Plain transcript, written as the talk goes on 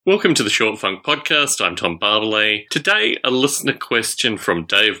Welcome to the Short Funk Podcast. I'm Tom Barbalet. Today, a listener question from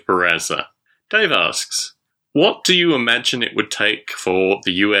Dave Barraza. Dave asks, what do you imagine it would take for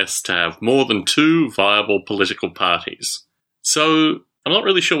the US to have more than two viable political parties? So, I'm not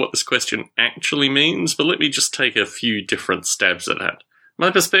really sure what this question actually means, but let me just take a few different stabs at it. My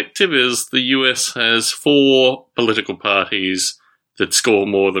perspective is the US has four political parties that score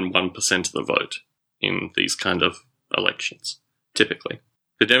more than 1% of the vote in these kind of elections, typically.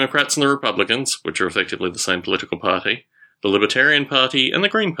 The Democrats and the Republicans, which are effectively the same political party, the Libertarian Party, and the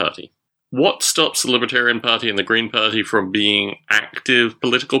Green Party. What stops the Libertarian Party and the Green Party from being active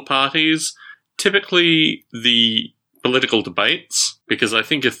political parties? Typically, the political debates, because I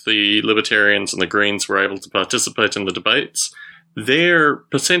think if the Libertarians and the Greens were able to participate in the debates, their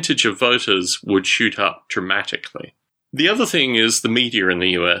percentage of voters would shoot up dramatically. The other thing is the media in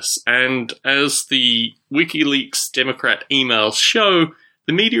the US, and as the WikiLeaks Democrat emails show,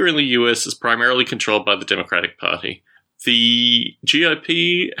 the media in the US is primarily controlled by the Democratic Party. The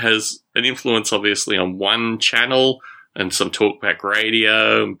GOP has an influence, obviously, on one channel and some talkback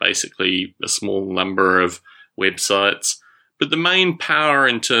radio, and basically a small number of websites. But the main power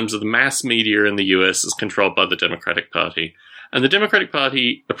in terms of the mass media in the US is controlled by the Democratic Party. And the Democratic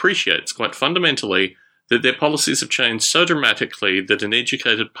Party appreciates, quite fundamentally, that their policies have changed so dramatically that an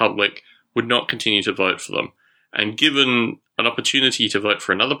educated public would not continue to vote for them. And given an opportunity to vote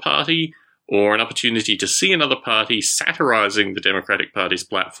for another party, or an opportunity to see another party satirizing the Democratic Party's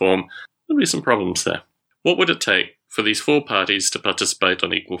platform, there'll be some problems there. What would it take for these four parties to participate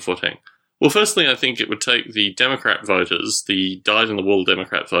on equal footing? Well, firstly, I think it would take the Democrat voters, the dyed-in-the-wool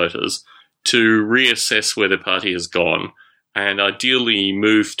Democrat voters, to reassess where their party has gone, and ideally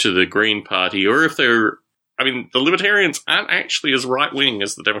move to the Green Party, or if they're... the Libertarians aren't actually as right-wing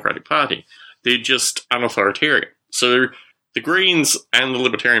as the Democratic Party. They're just unauthoritarian. So the Greens and the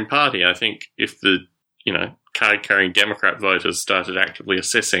Libertarian Party, I think, if the, card-carrying Democrat voters started actively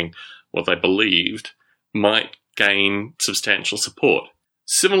assessing what they believed, might gain substantial support.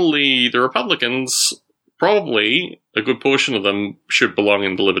 Similarly, the Republicans, probably a good portion of them should belong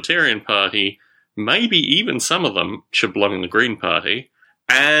in the Libertarian Party. Maybe even some of them should belong in the Green Party.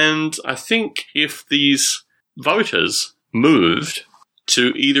 And I think if these voters moved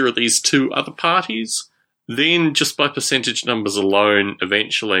to either of these two other parties, then just by percentage numbers alone,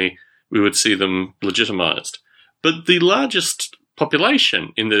 eventually we would see them legitimised. But the largest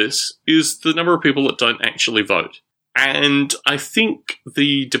population in this is the number of people that don't actually vote. And I think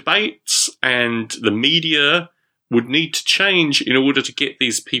the debates and the media would need to change in order to get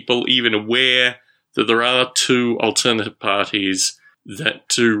these people even aware that there are two alternative parties that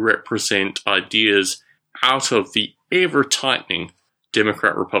do represent ideas out of the ever-tightening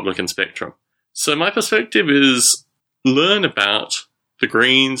Democrat-Republican spectrum. So my perspective is learn about the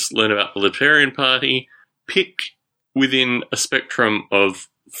Greens, learn about the Libertarian Party, pick within a spectrum of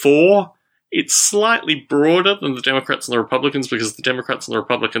four. It's slightly broader than the Democrats and the Republicans because the Democrats and the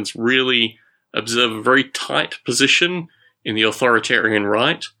Republicans really observe a very tight position in the authoritarian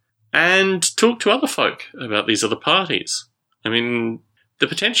right, and talk to other folk about these other parties. The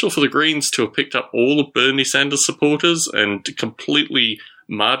potential for the Greens to have picked up all of Bernie Sanders' supporters and to completely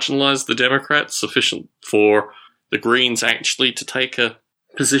marginalise the Democrats, sufficient for the Greens actually to take a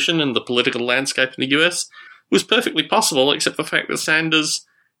position in the political landscape in the US, was perfectly possible, except for the fact that Sanders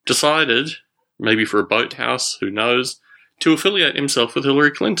decided, maybe for a boathouse, who knows, to affiliate himself with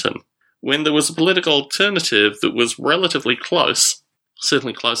Hillary Clinton, when there was a political alternative that was relatively close,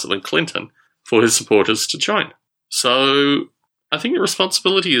 certainly closer than Clinton, for his supporters to join. So I think the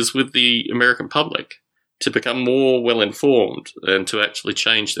responsibility is with the American public to become more well-informed and to actually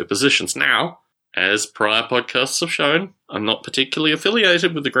change their positions. Now, as prior podcasts have shown, I'm not particularly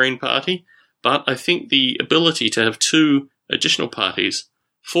affiliated with the Green Party, but I think the ability to have two additional parties,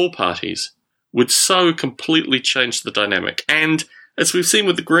 four parties, would so completely change the dynamic. And as we've seen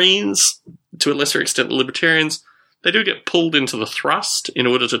with the Greens, to a lesser extent the Libertarians, they do get pulled into the thrust in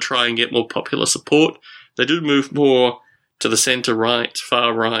order to try and get more popular support. They do move more to the centre-right,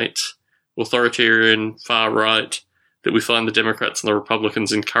 far-right, authoritarian, far-right, that we find the Democrats and the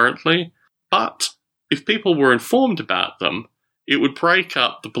Republicans in currently. But if people were informed about them, it would break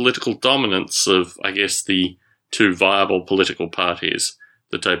up the political dominance of, the two viable political parties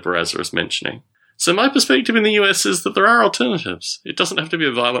that Dave Barraza is mentioning. So my perspective in the US is that there are alternatives. It doesn't have to be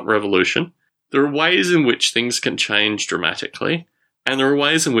a violent revolution. There are ways in which things can change dramatically, and there are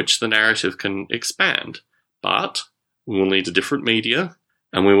ways in which the narrative can expand. But we will need a different media,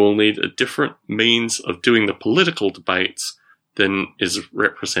 and we will need a different means of doing the political debates than is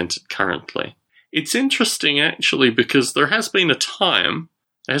represented currently. It's interesting, actually, because there has been a time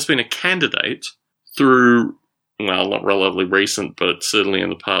there has been a candidate through, well, not relatively recent, but certainly in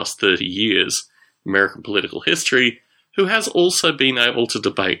the past 30 years, American political history, who has also been able to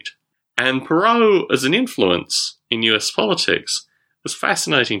debate. And Perot, as an influence in US politics, was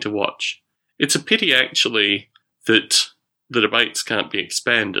fascinating to watch. It's a pity, actually, that the debates can't be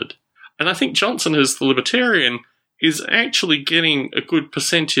expanded. And I think Johnson, as the Libertarian, is actually getting a good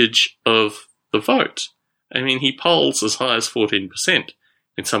percentage of the vote. I mean, he polls as high as 14%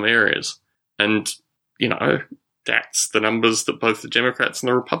 in some areas. And, you know, that's the numbers that both the Democrats and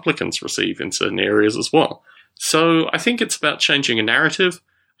the Republicans receive in certain areas as well. So I think it's about changing a narrative.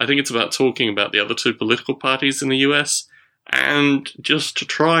 I think it's about talking about the other two political parties in the US and just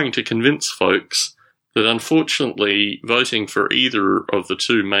trying to convince folks that unfortunately voting for either of the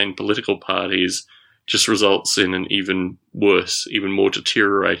two main political parties just results in an even worse, even more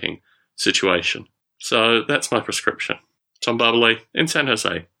deteriorating situation. So that's my prescription. Tom Barbalet in San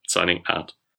Jose, signing out.